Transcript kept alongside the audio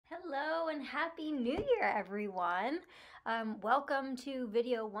and Happy New Year, everyone. Welcome to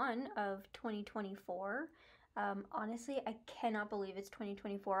video 1 of 2024. Honestly, I cannot believe it's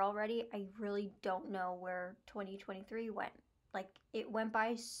 2024 already. I really don't know where 2023 went. Like, it went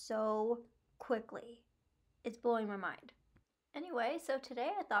by so quickly. It's blowing my mind. Anyway, so today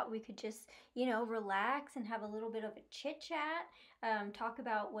I thought we could just, relax and have a little bit of a chit chat, talk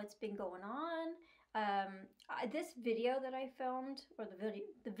about what's been going on. This video that I filmed, or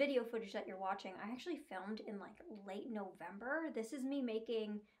the video footage that you're watching, I actually filmed in like late November. This is me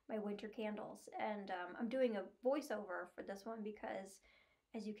making my winter candles, and I'm doing a voiceover for this one because,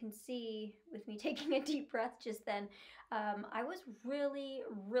 as you can see with me taking a deep breath just then, I was really,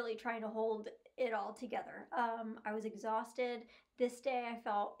 really trying to hold it all together. I was exhausted. This day I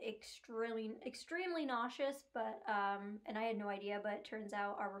felt extremely nauseous, but and I had no idea, but it turns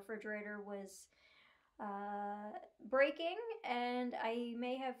out our refrigerator was breaking and I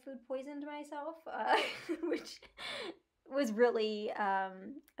may have food poisoned myself, which was really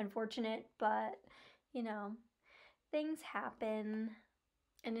unfortunate, but things happen.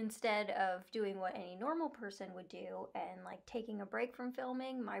 And instead of doing what any normal person would do and like taking a break from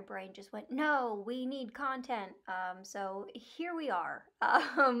filming, my brain just went, no, we need content. So here we are.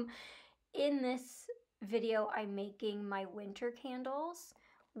 In this video, I'm making my winter candles,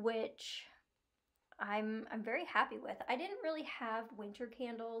 which I'm very happy with. I didn't really have winter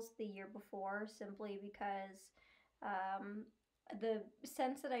candles the year before simply because the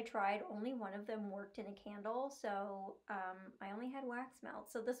scents that I tried, only one of them worked in a candle, so I only had wax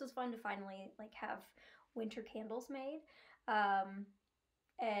melt. So this was fun to finally like have winter candles made.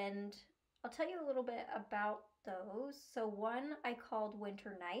 And I'll tell you a little bit about those. So one I called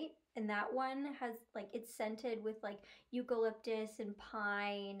Winter Night, and that one has like, it's scented with like eucalyptus and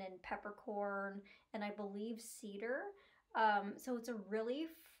pine and peppercorn and I believe cedar. So it's a really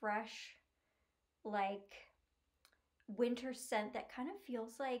fresh, like winter scent that kind of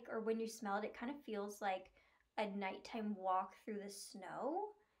feels like, or when you smell it, it kind of feels like a nighttime walk through the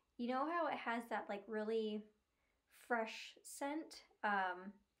snow. You know how it has that like really fresh scent?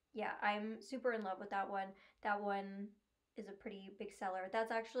 Yeah, I'm super in love with that one. That one is a pretty big seller.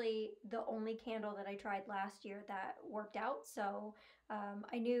 That's actually the only candle that I tried last year that worked out. So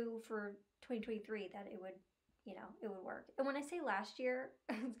I knew for 2023 that it would, it would work. And when I say last year,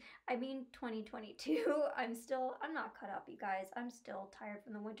 I mean 2022. I'm not cut up, you guys. I'm still tired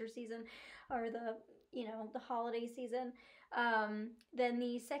from the winter season or the holiday season. Then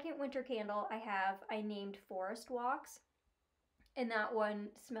the second winter candle I named Forest Walks. And that one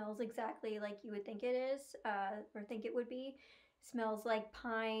smells exactly like you would think it is, or think it would be. Smells like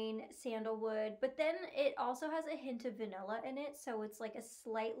pine, sandalwood, but then it also has a hint of vanilla in it, so it's like a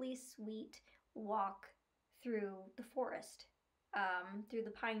slightly sweet walk through the forest, through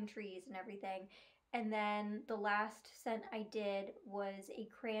the pine trees and everything. And then the last scent I did was a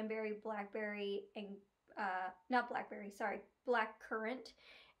cranberry, blackberry, and not blackberry, sorry, black currant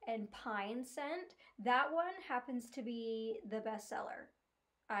and pine scent. That one happens to be the best seller.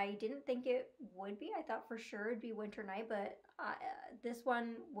 I didn't think it would be. I thought for sure it'd be Winter Night, but this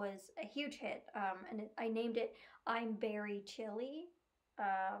one was a huge hit. I named it I'm Berry Chilly,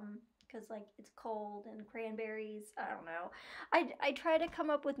 because like it's cold and cranberries. I don't know. I try to come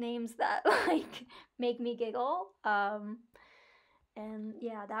up with names that like make me giggle. And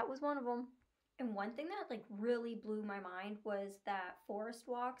yeah, that was one of them. And one thing that like really blew my mind was that Forest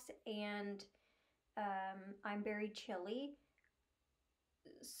Walks and I'm Very Chilly.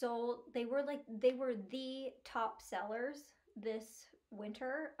 So they were the top sellers this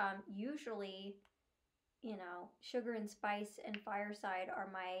winter. Usually, Sugar and Spice and Fireside are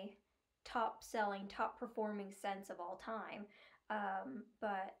my top selling, top performing scents of all time.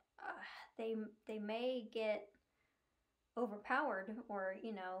 But they may get overpowered or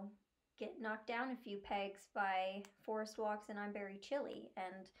get knocked down a few pegs by Forest Walks and I'm Very Chilly.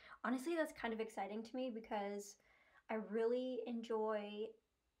 And honestly, that's kind of exciting to me because I really enjoy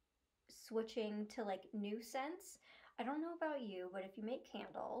switching to like new scents. I don't know about you, but if you make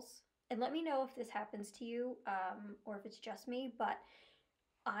candles, and let me know if this happens to you, or if it's just me, but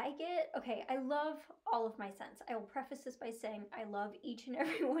I love all of my scents. I will preface this by saying I love each and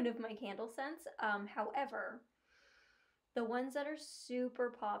every one of my candle scents. However, the ones that are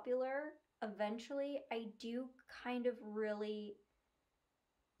super popular, eventually I do kind of really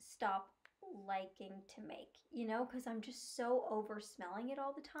stop liking to make, because I'm just so over smelling it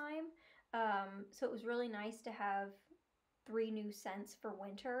all the time. So it was really nice to have 3 new scents for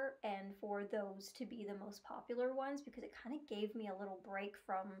winter and for those to be the most popular ones because it kind of gave me a little break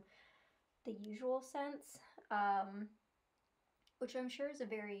from the usual scents. which I'm sure is a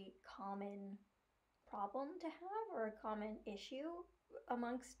very common problem to have, or a common issue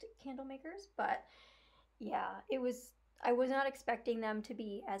amongst candle makers. But yeah, I was not expecting them to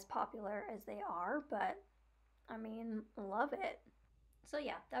be as popular as they are, but I mean, love it. So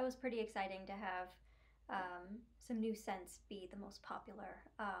yeah, that was pretty exciting to have some new scents be the most popular.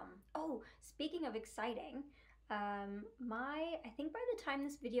 Oh, speaking of exciting, I think by the time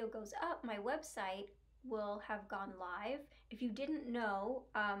this video goes up, my website will have gone live. If you didn't know,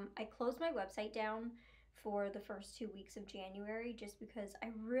 I closed my website down for the first 2 weeks of January just because I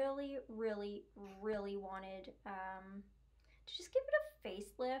really, really, really wanted to just give it a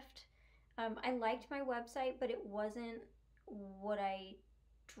facelift. I liked my website, but it wasn't what I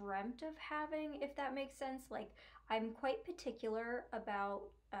dreamt of having, if that makes sense. Like, I'm quite particular about,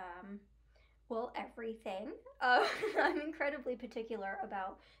 well, everything. I'm incredibly particular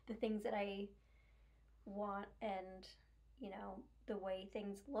about the things that I want and, you know, the way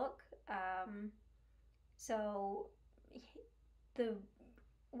things look. So, the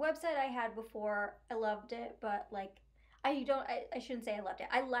website I had before, I loved it, but like I shouldn't say I loved it.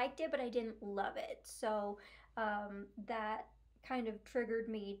 I liked it, but I didn't love it. So that kind of triggered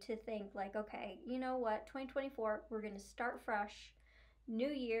me to think like, okay, you know what, 2024, we're gonna start fresh, new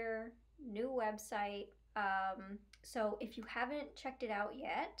year, new website. So if you haven't checked it out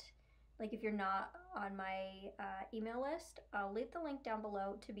yet, like if you're not on my email list, I'll leave the link down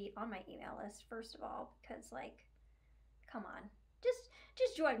below to be on my email list first of all, because like, come on,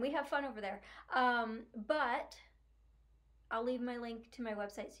 just join. We have fun over there. But I'll leave my link to my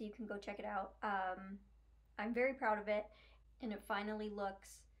website so you can go check it out. I'm very proud of it, and it finally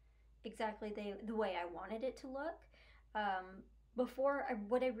looks exactly the way I wanted it to look.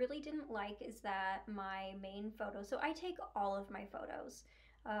 What I really didn't like is that my main photo, so I take all of my photos,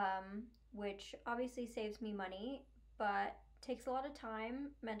 which obviously saves me money, but takes a lot of time,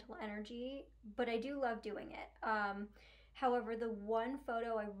 mental energy, but I do love doing it. However, the one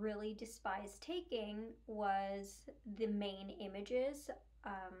photo I really despised taking was the main images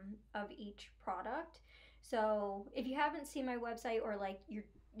of each product. So if you haven't seen my website, or like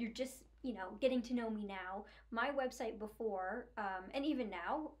you're just, you know, getting to know me now, my website before and even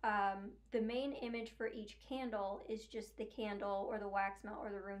now, the main image for each candle is just the candle or the wax melt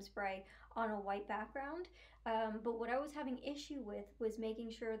or the room spray on a white background. But what I was having issue with was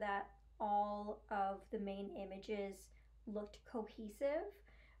making sure that all of the main images looked cohesive.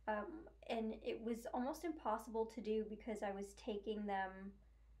 And it was almost impossible to do because I was taking them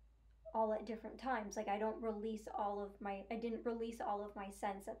all at different times. Like I didn't release all of my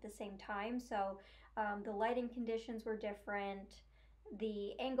scents at the same time. So the lighting conditions were different.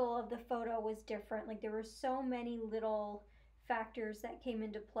 The angle of the photo was different. Like there were so many little factors that came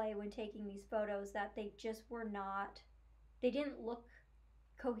into play when taking these photos that they didn't look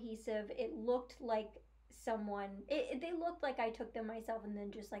cohesive. It looked like they looked like I took them myself and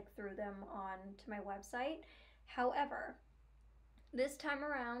then just like threw them on to my website. However, this time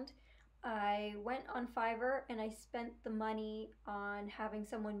around, I went on Fiverr and I spent the money on having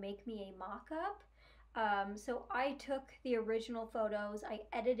someone make me a mock-up. So I took the original photos, I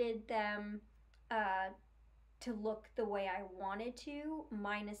edited them to look the way I wanted to,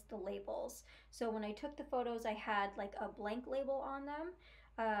 minus the labels. So when I took the photos, I had like a blank label on them.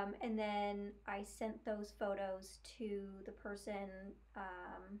 And then I sent those photos to the person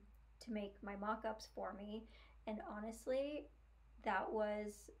to make my mock-ups for me. And honestly,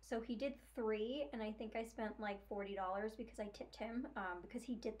 so he did 3, and I think I spent like $40 because I tipped him because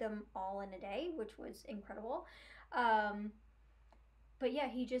he did them all in a day, which was incredible. But yeah,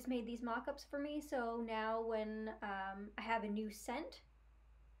 he just made these mock-ups for me. So now when I have a new scent,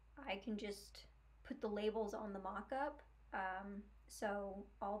 I can just put the labels on the mock-up. So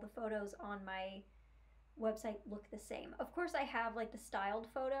all the photos on my website look the same. Of course, I have like the styled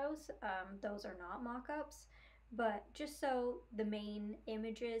photos. Those are not mock-ups. But just so the main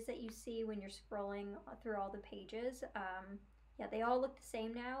images that you see when you're scrolling through all the pages, yeah, they all look the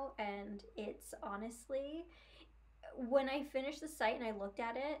same now. And it's honestly, when I finished the site and I looked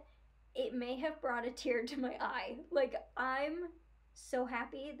at it, it may have brought a tear to my eye. Like, I'm so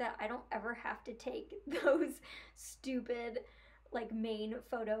happy that I don't ever have to take those stupid, like, main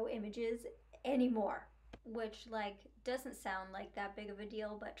photo images anymore. Which, like, doesn't sound like that big of a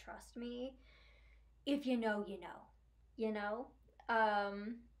deal, but trust me, if you know, you know. You know?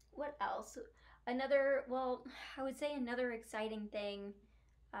 What else? I would say another exciting thing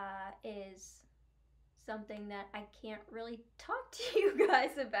is something that I can't really talk to you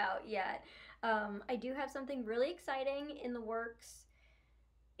guys about yet. I do have something really exciting in the works.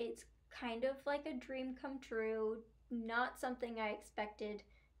 It's kind of like a dream come true. not something I expected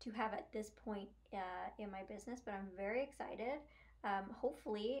to have at this point in my business, but I'm very excited.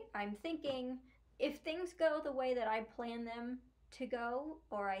 Hopefully, I'm thinking if things go the way that I plan them to go,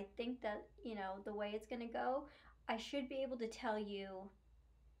 or I think that, the way it's going to go, I should be able to tell you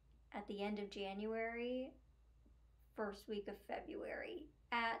at the end of January, first week of February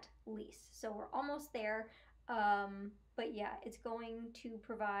at least. So we're almost there. But yeah, it's going to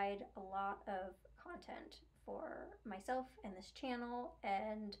provide a lot of content for myself and this channel,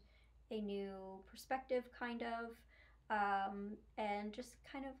 and a new perspective, kind of, and just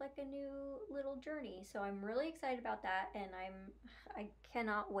kind of like a new little journey. So I'm really excited about that, and I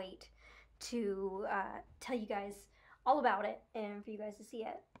cannot wait to tell you guys all about it and for you guys to see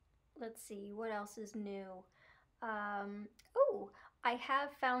it. Let's see what else is new. Oh, I have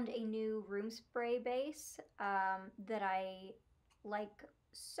found a new room spray base that I like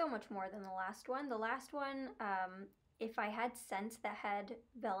so much more than the last one. The last one, if I had scents that had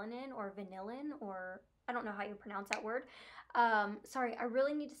vanillin or vanillin, or I don't know how you pronounce that word. Sorry, I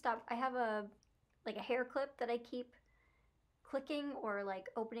really need to stop. I have a hair clip that I keep clicking or like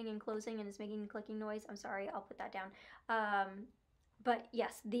opening and closing, and it's making a clicking noise. I'm sorry, I'll put that down. But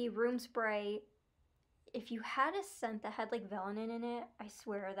yes, the room spray, if you had a scent that had like vanillin in it, I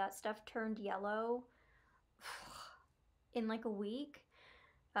swear that stuff turned yellow in like a week.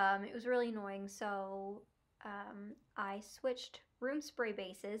 It was really annoying. So I switched room spray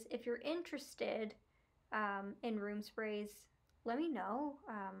bases. If you're interested in room sprays, let me know.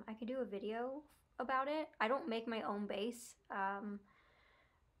 I can do a video about it. I don't make my own base,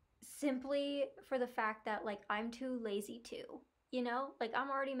 simply for the fact that like I'm too lazy to. Like I'm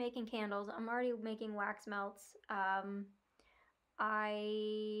already making candles, I'm already making wax melts.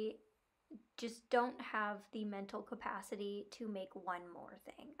 I just don't have the mental capacity to make one more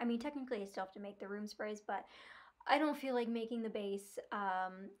thing. I mean, technically I still have to make the room sprays, but I don't feel like making the base.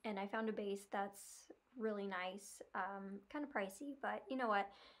 And I found a base that's really nice, kind of pricey, but you know what?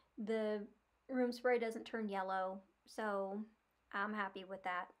 The room spray doesn't turn yellow, so I'm happy with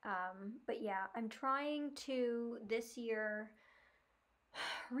that. But yeah, I'm trying to this year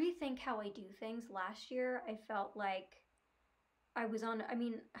rethink how I do things. Last year, I felt like I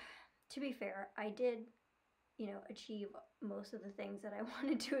mean, to be fair, I did, achieve most of the things that I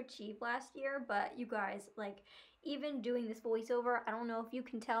wanted to achieve last year, but you guys, like, even doing this voiceover, I don't know if you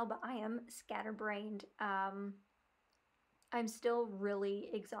can tell, but I am scatterbrained. I'm still really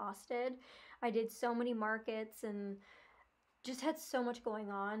exhausted. I did so many markets and just had so much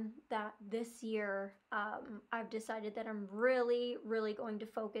going on that this year I've decided that I'm really, really going to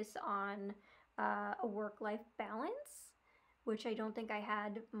focus on a work-life balance, which I don't think I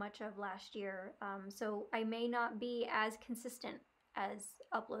had much of last year. So I may not be as consistent as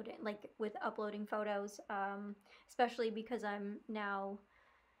with uploading photos, especially because I'm now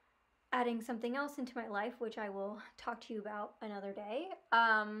adding something else into my life, which I will talk to you about another day.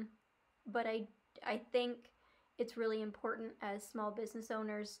 But I think it's really important as small business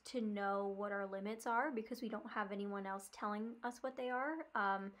owners to know what our limits are, because we don't have anyone else telling us what they are.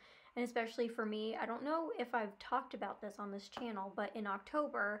 And especially for me, I don't know if I've talked about this on this channel, but in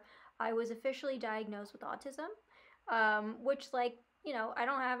October, I was officially diagnosed with autism, which, like, I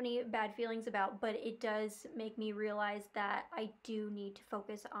don't have any bad feelings about, but it does make me realize that I do need to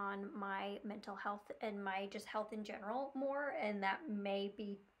focus on my mental health and my just health in general more, and that may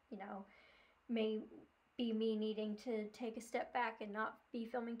be, may be me needing to take a step back and not be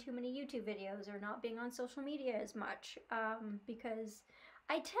filming too many YouTube videos or not being on social media as much, because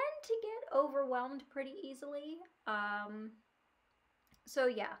I tend to get overwhelmed pretty easily. So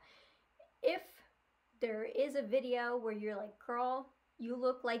yeah, if there is a video where you're like, girl, you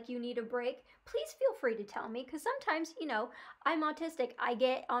look like you need a break, please feel free to tell me, because sometimes, I'm autistic. I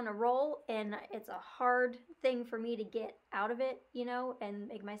get on a roll and it's a hard thing for me to get out of it, and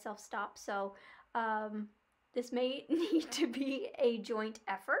make myself stop. So this may need to be a joint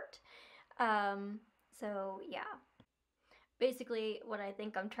effort. So yeah, basically what I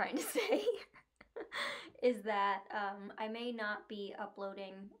think I'm trying to say is that I may not be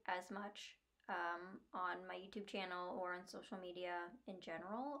uploading as much on my YouTube channel or on social media in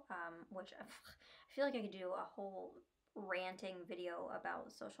general, which I feel like I could do a whole ranting video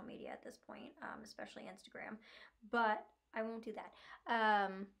about social media at this point, especially Instagram, but I won't do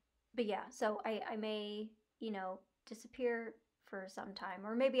that. But yeah, so I may, disappear for some time,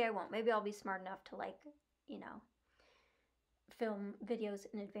 or maybe I won't. Maybe I'll be smart enough to, like, film videos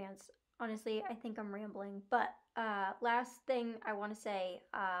in advance. Honestly, I think I'm rambling, but last thing I want to say,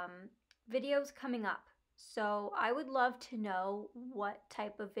 videos coming up. So I would love to know what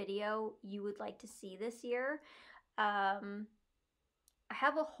type of video you would like to see this year. I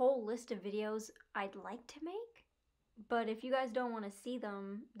have a whole list of videos I'd like to make, but if you guys don't want to see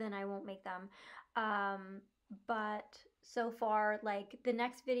them, then I won't make them. But so far, like the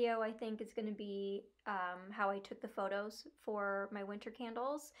next video I think is going to be how I took the photos for my winter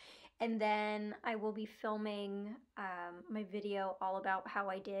candles. And then I will be filming my video all about how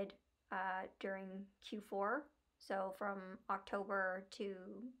I did during Q4. So from October to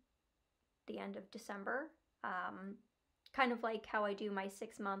the end of December. Um, Kind of like how I do my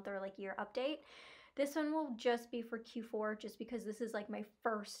 6 month or like year update. This one will just be for Q4 just because this is like my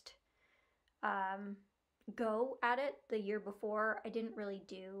first go at it. The year before, I didn't really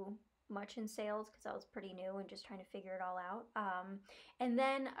do much in sales because I was pretty new and just trying to figure it all out. And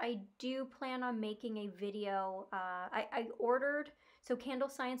then I do plan on making a video. I ordered, so Candle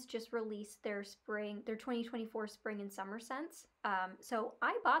Science just released their 2024 spring and summer scents. So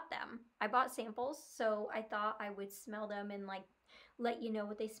I bought them. I bought samples, so I thought I would smell them and like let you know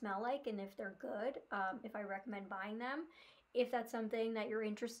what they smell like and if they're good, if I recommend buying them. If that's something that you're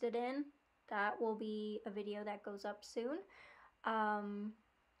interested in, that will be a video that goes up soon.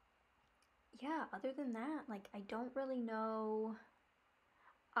 Yeah, other than that, like I don't really know.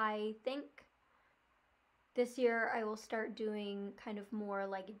 I think this year I will start doing kind of more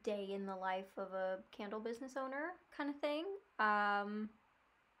like day in the life of a candle business owner kind of thing.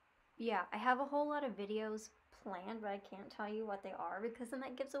 Yeah, I have a whole lot of videos planned, but I can't tell you what they are because then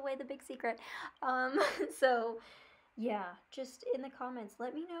that gives away the big secret. So yeah, just in the comments,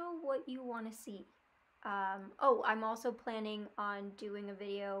 let me know what you want to see. Oh, I'm also planning on doing a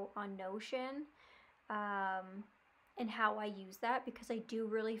video on Notion and how I use that because I do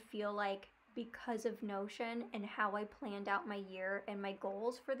really feel like because of Notion and how I planned out my year and my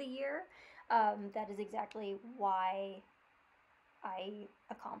goals for the year, that is exactly why I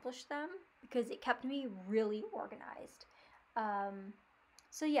accomplished them because it kept me really organized.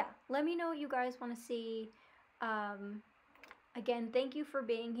 So yeah, let me know what you guys want to see. Again, thank you for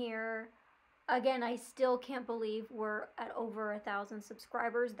being here. Again, I still can't believe we're at over 1,000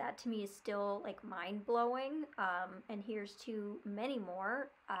 subscribers. That to me is still like mind blowing. And here's to many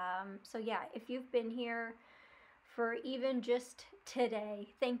more. So yeah, if you've been here for even just today,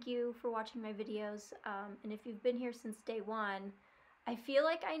 thank you for watching my videos. And if you've been here since day one, I feel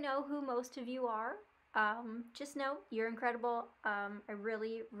like I know who most of you are. Just know you're incredible. I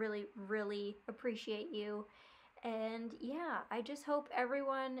really, really, really appreciate you. And yeah, I just hope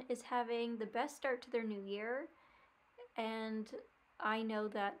everyone is having the best start to their new year. And I know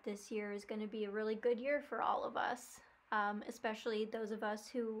that this year is going to be a really good year for all of us, especially those of us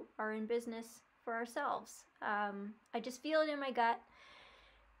who are in business for ourselves. I just feel it in my gut,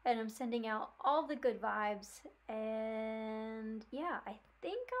 and I'm sending out all the good vibes. And yeah, I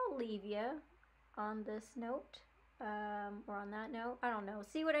think I'll leave you on this note. Or on that note, I don't know.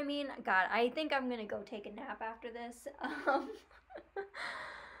 See what I mean? God, I think I'm gonna go take a nap after this.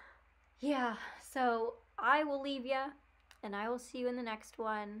 Yeah, so I will leave you, and I will see you in the next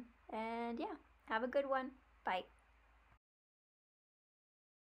one. And yeah, have a good one. Bye.